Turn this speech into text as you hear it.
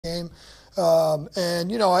game.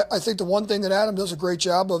 And, I think the one thing that Adam does a great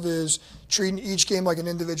job of is treating each game like an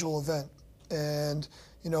individual event and,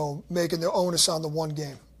 making the onus on the one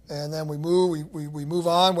game. And then we move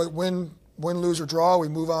on, win, lose, or draw. We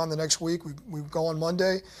move on the next week. We go on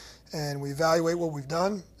Monday and we evaluate what we've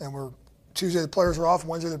done. And Tuesday the players are off,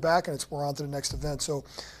 Wednesday they're back, and we're on to the next event. So,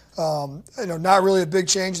 not really a big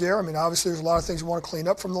change there. I mean, obviously there's a lot of things we want to clean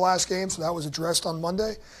up from the last game, so that was addressed on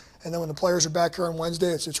Monday. And then when the players are back here on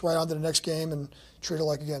Wednesday, it's right on to the next game and treat it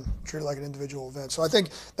like an individual event. So I think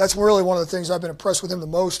that's really one of the things I've been impressed with him the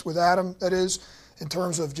most, with Adam, that is, in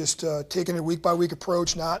terms of just taking a week-by-week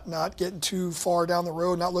approach, not getting too far down the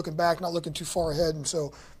road, not looking back, not looking too far ahead. And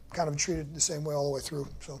so kind of treated the same way all the way through.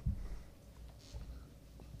 So.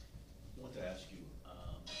 I want to ask you,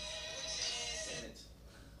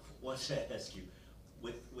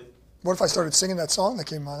 What if I started singing that song that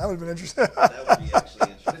came on? That would have been interesting. That would be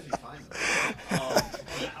actually interesting if you find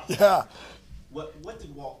them. Yeah. What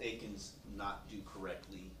did Walt Aikens not do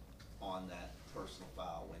correctly on that personal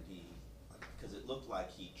foul because it looked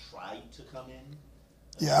like he tried to come in?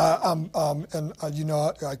 Yeah,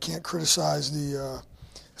 I can't criticize the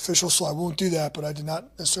officials, so I won't do that, but I did not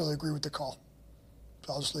necessarily agree with the call.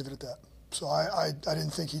 So I'll just leave it at that. So I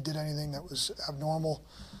didn't think he did anything that was abnormal.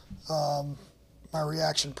 My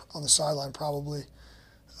reaction on the sideline probably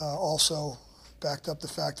also backed up the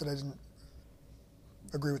fact that I didn't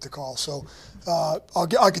agree with the call. So I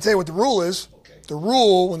can tell you what the rule is. Okay. The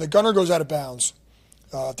rule, when the gunner goes out of bounds,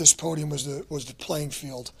 this podium was the playing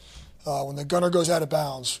field. When the gunner goes out of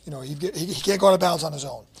bounds, he can't go out of bounds on his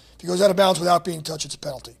own. If he goes out of bounds without being touched, it's a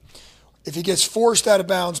penalty. If he gets forced out of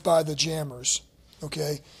bounds by the jammers,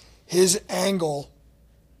 okay, his angle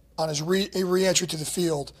on his re-entry to the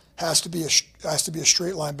field has to be a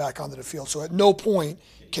straight line back onto the field. So at no point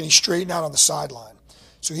can he straighten out on the sideline.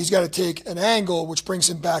 So he's got to take an angle which brings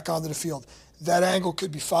him back onto the field. That angle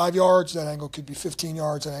could be 5 yards, that angle could be 15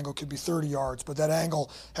 yards, that angle could be 30 yards, but that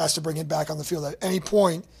angle has to bring him back on the field. At any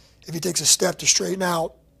point, if he takes a step to straighten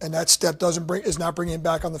out and that step is not bringing him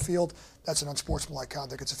back on the field, that's an unsportsmanlike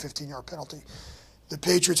conduct. It's a 15-yard penalty. The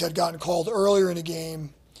Patriots had gotten called earlier in the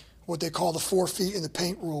game what they call the 4 feet in the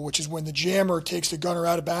paint rule, which is when the jammer takes the gunner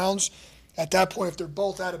out of bounds. At that point, if they're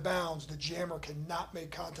both out of bounds, the jammer cannot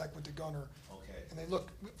make contact with the gunner. Okay. And they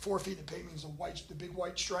look, 4 feet in the paint means the big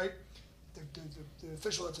white stripe. The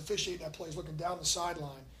official that's officiating that play is looking down the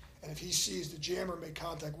sideline, and if he sees the jammer make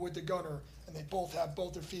contact with the gunner and they both have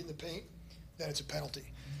both their feet in the paint, then it's a penalty.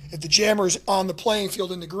 If the jammer's on the playing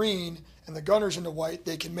field in the green and the gunner's in the white,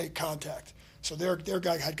 they can make contact. So their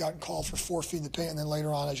guy had gotten called for 4 feet in the paint, and then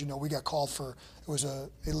later on, as you know, we got called for, it was a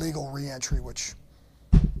illegal re-entry, which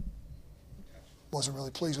wasn't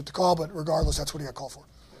really pleased with the call, but regardless, that's what he got called for.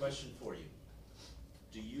 Question for you.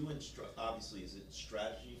 Do you instruct, obviously, is it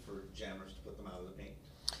strategy for jammers to put them out of the paint?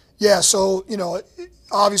 Yeah, so,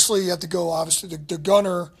 obviously you have to go, the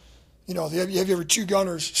gunner, if you have your 2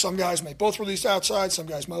 gunners, some guys might both release outside, some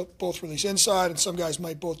guys might both release inside, and some guys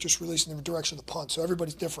might both just release in the direction of the punt. So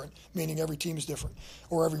everybody's different, meaning every team is different,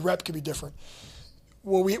 or every rep could be different.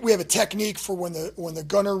 Well, we have a technique for when the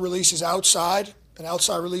gunner releases outside, an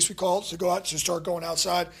outside release we call it, to start going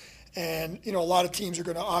outside. And, a lot of teams are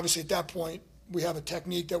going to, obviously at that point, we have a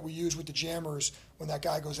technique that we use with the jammers when that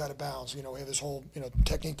guy goes out of bounds. We have this whole,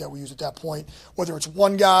 technique that we use at that point. Whether it's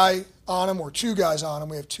one guy on him or 2 guys on him,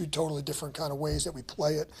 we have 2 totally different kind of ways that we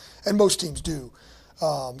play it. And most teams do,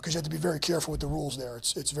 because you have to be very careful with the rules there.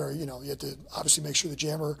 It's very, you have to obviously make sure the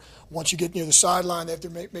jammer, once you get near the sideline, they have to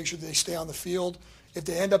make sure they stay on the field. If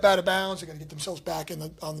they end up out of bounds, they're going to get themselves back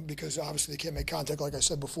because obviously they can't make contact, like I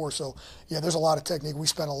said before. So, yeah, there's a lot of technique. We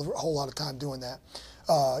spend a whole lot of time doing that.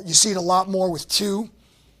 You see it a lot more with 2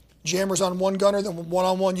 jammers on one gunner than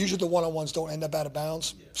one-on-one. Usually the one-on-ones don't end up out of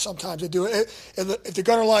bounds. Yeah. Sometimes they do it. If the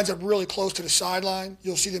gunner lines up really close to the sideline,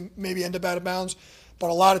 you'll see them maybe end up out of bounds. But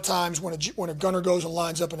a lot of times when a gunner goes and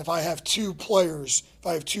lines up, and if I have 2 players, if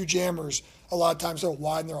I have 2 jammers, a lot of times they'll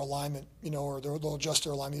widen their alignment, or they'll adjust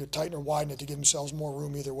their alignment, either tighten or widen it to give themselves more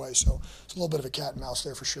room either way. So it's a little bit of a cat and mouse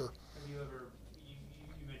there for sure. Have you ever,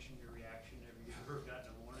 you mentioned your reaction, have you ever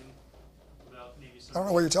gotten a warning without maybe some... I don't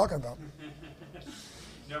know what you're talking about.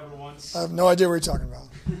 Never once? I have no idea what you're talking about.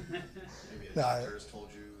 Maybe a doctor's told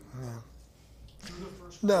you.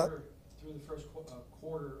 Yeah. Through the first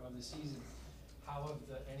quarter of the season, how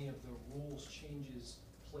have any of the rules changes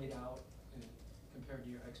played out compared to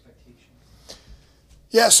your expectations?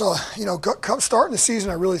 Yeah, so, starting the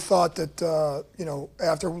season, I really thought that,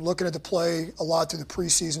 after looking at the play a lot through the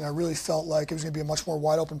preseason, I really felt like it was going to be a much more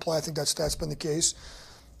wide open play. I think that's been the case.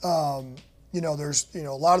 there's a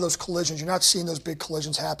lot of those collisions. You're not seeing those big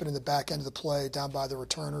collisions happen in the back end of the play, down by the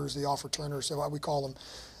returners, the off returners, so what we call them.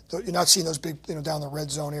 You're not seeing those big, down the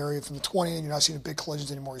red zone area from the 20, and you're not seeing big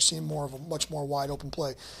collisions anymore. You're seeing more of a much more wide open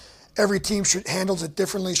play. Every team handles it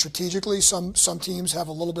differently strategically. Some teams have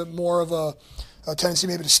a little bit more of a tendency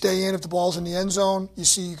maybe to stay in if the ball's in the end zone.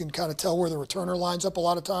 You can kind of tell where the returner lines up a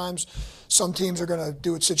lot of times. Some teams are going to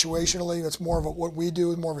do it situationally. That's more of what we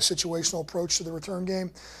do, more of a situational approach to the return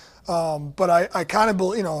game. But I kind of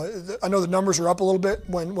believe, I know the numbers are up a little bit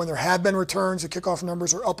when there have been returns. The kickoff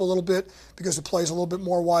numbers are up a little bit because the play is a little bit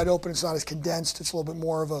more wide open. It's not as condensed. It's a little bit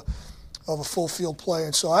more of a full field play.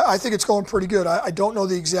 And so I think it's going pretty good. I don't know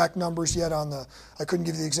the exact numbers yet I couldn't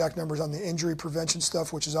give you the exact numbers on the injury prevention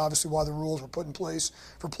stuff, which is obviously why the rules were put in place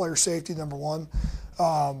for player safety, number one.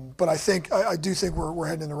 But I do think we're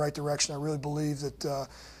heading in the right direction. I really believe that.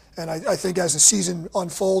 And I think as the season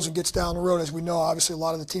unfolds and gets down the road, as we know, obviously a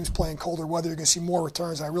lot of the teams playing colder weather, you're going to see more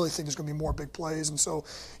returns, and I really think there's going to be more big plays. And so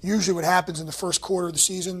usually what happens in the first quarter of the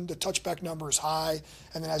season, the touchback number is high,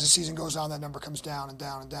 and then as the season goes on, that number comes down and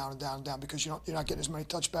down and down and down and down because you're not getting as many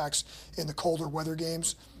touchbacks in the colder weather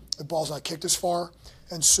games. The ball's not kicked as far,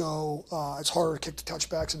 and so it's harder to kick the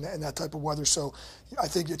touchbacks in that type of weather. So I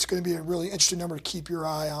think it's going to be a really interesting number to keep your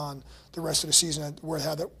eye on the rest of the season,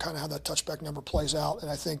 how that touchback number plays out.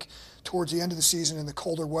 And I think towards the end of the season, in the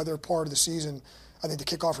colder weather part of the season, I think the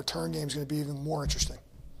kickoff return game is going to be even more interesting.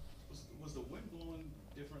 Was the wind blowing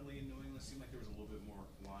differently in New England? It seemed like there was a little bit more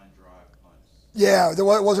line drive punts. Yeah, it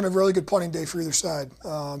wasn't a really good punting day for either side.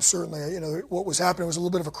 Certainly, what was happening was a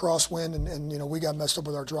little bit of a crosswind, and we got messed up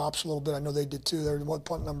with our drops a little bit. I know they did too. Their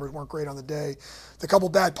punt numbers weren't great on the day. The couple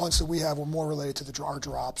bad punts that we have were more related to our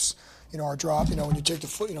drops. Our drop. When you take the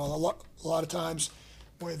foot, a lot of times,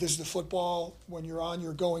 when this is the football, when you're on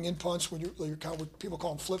your going in punts, when you're kind of what people call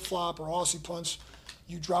them flip flop or Aussie punts,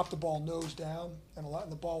 you drop the ball nose down, and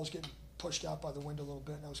the ball was getting pushed out by the wind a little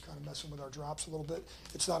bit, and I was kind of messing with our drops a little bit.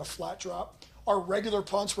 It's not a flat drop. Our regular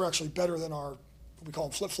punts were actually better than we call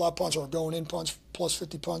them flip-flop punts or going in punts, plus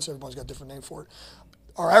 50 punts. Everybody's got a different name for it.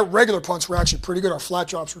 Our regular punts were actually pretty good. Our flat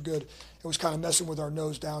drops were good. It was kind of messing with our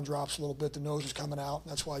nose down drops a little bit. The nose was coming out,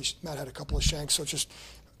 and that's why Matt had a couple of shanks. So it's just,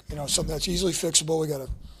 something that's easily fixable.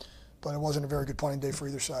 But it wasn't a very good punting day for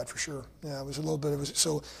either side for sure. Yeah, it was a little bit.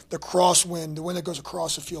 So the crosswind, the wind that goes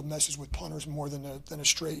across the field messes with punters more than a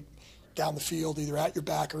straight down the field, either at your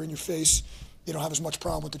back or in your face. You don't have as much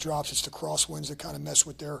problem with the drops. It's the crosswinds that kind of mess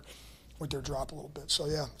with their drop a little bit. So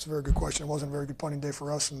yeah, it's a very good question. It wasn't a very good punting day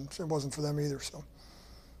for us, and it wasn't for them either. So.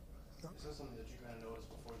 Is that something that you kind of noticed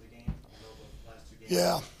before the game? The last two games.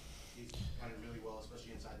 Yeah. He's kind of really well,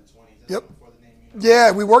 especially inside the 20. Yep. Before the name,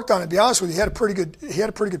 Yeah, we worked on it. To be honest with you, he had a pretty good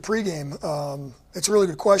pregame. It's a really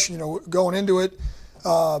good question. Going into it,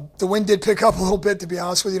 the wind did pick up a little bit. To be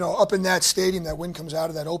honest with you, up in that stadium, that wind comes out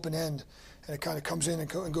of that open end, and it kind of comes in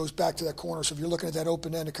and goes back to that corner. So if you're looking at that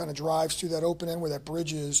open end, it kind of drives through that open end where that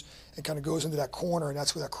bridge is, and kind of goes into that corner, and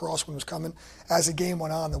that's where that crosswind was coming. As the game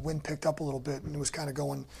went on, the wind picked up a little bit, and it was kind of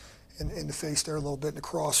going in the face there a little bit in the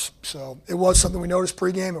cross. So it was something we noticed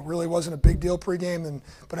pregame. It really wasn't a big deal pregame,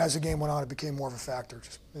 but as the game went on, it became more of a factor.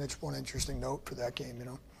 Just one interesting note for that game, You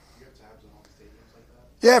have tabs on all the stadiums like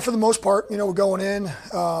that? Yeah, for the most part, we're going in,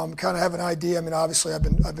 kind of have an idea. I mean, obviously, I've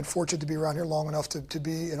been fortunate to be around here long enough to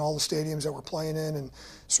be in all the stadiums that we're playing in, and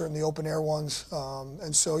certainly open air ones.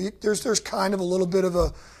 And so there's kind of a little bit of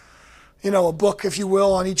a book, if you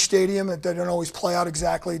will, on each stadium. They don't always play out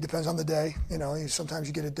exactly. It depends on the day. Sometimes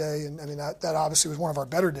you get a day, and I mean that obviously was one of our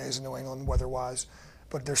better days in New England weather-wise,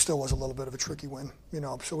 but there still was a little bit of a tricky win.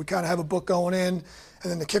 So we kind of have a book going in,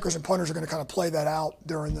 and then the kickers and punters are going to kind of play that out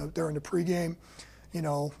during the pregame.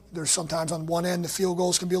 There's sometimes on one end the field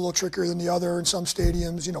goals can be a little trickier than the other in some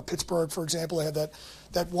stadiums. Pittsburgh, for example, they have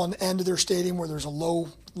that one end of their stadium where there's a low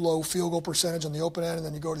field goal percentage on the open end, and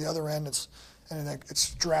then you go to the other end, it's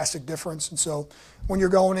drastic difference. And so when you're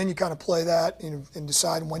going in, you kind of play that and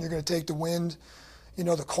decide when you're going to take the wind.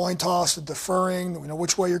 The coin toss, the deferring,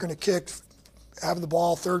 which way you're going to kick, having the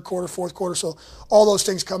ball third quarter, fourth quarter. So all those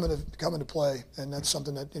things come into play, and that's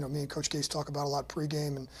something that me and Coach Gase talk about a lot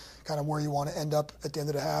pregame, and kind of where you want to end up at the end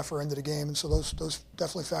of the half or end of the game. And so those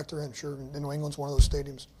definitely factor in. Sure, and New England's one of those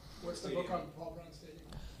stadiums. What's the book on Paul Brown Stadium?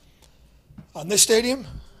 On this stadium,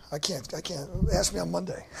 I can't. Ask me on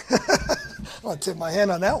Monday. I'm gonna tip my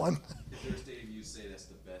hand on that one. Is there a stadium you say that's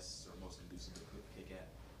the best or most conducive to kick at?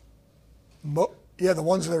 Yeah, the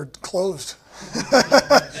ones that are closed.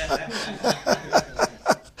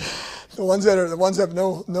 The ones that have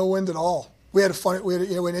no wind at all. We had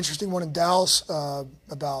an interesting one in Dallas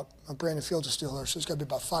about Brandon Fields is still there, so it's got to be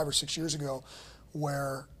about 5 or 6 years ago,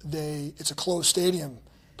 where it's a closed stadium,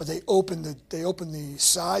 but they opened the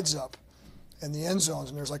sides up and the end zones,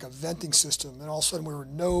 and there's like a venting system. And all of a sudden we were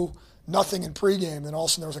nothing in pregame. Then all of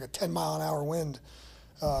a sudden there was like a 10-mile-an-hour wind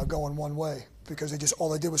going one way because all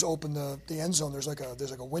they did was open the end zone. There's like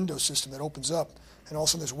a window system that opens up, and all of a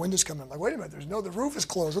sudden this window's coming. I'm like, wait a minute, the roof is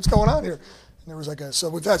closed. What's going on here? And there was so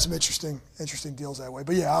we've had some interesting deals that way.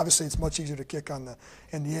 But yeah, obviously it's much easier to kick in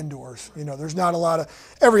the indoors. There's not a lot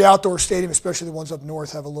of every outdoor stadium, especially the ones up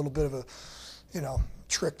north, have a little bit of a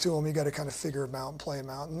trick to them. You got to kind of figure them out and play them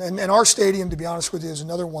out. And our stadium, to be honest with you, is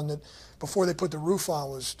another one that before they put the roof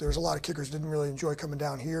on there's a lot of kickers didn't really enjoy coming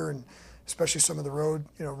down here, and especially some of the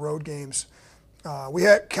road games. We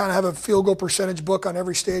kind of have a field goal percentage book on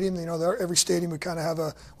every stadium. Every stadium we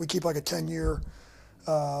keep like a 10-year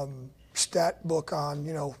stat book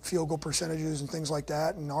on field goal percentages and things like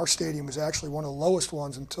that. And our stadium was actually one of the lowest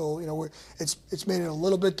ones until it's made it a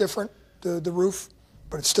little bit different, the roof,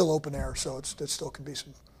 but it's still open air, so it still can be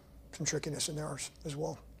some trickiness in there as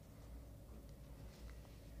well.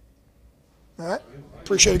 All right,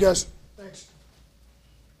 appreciate it, guys.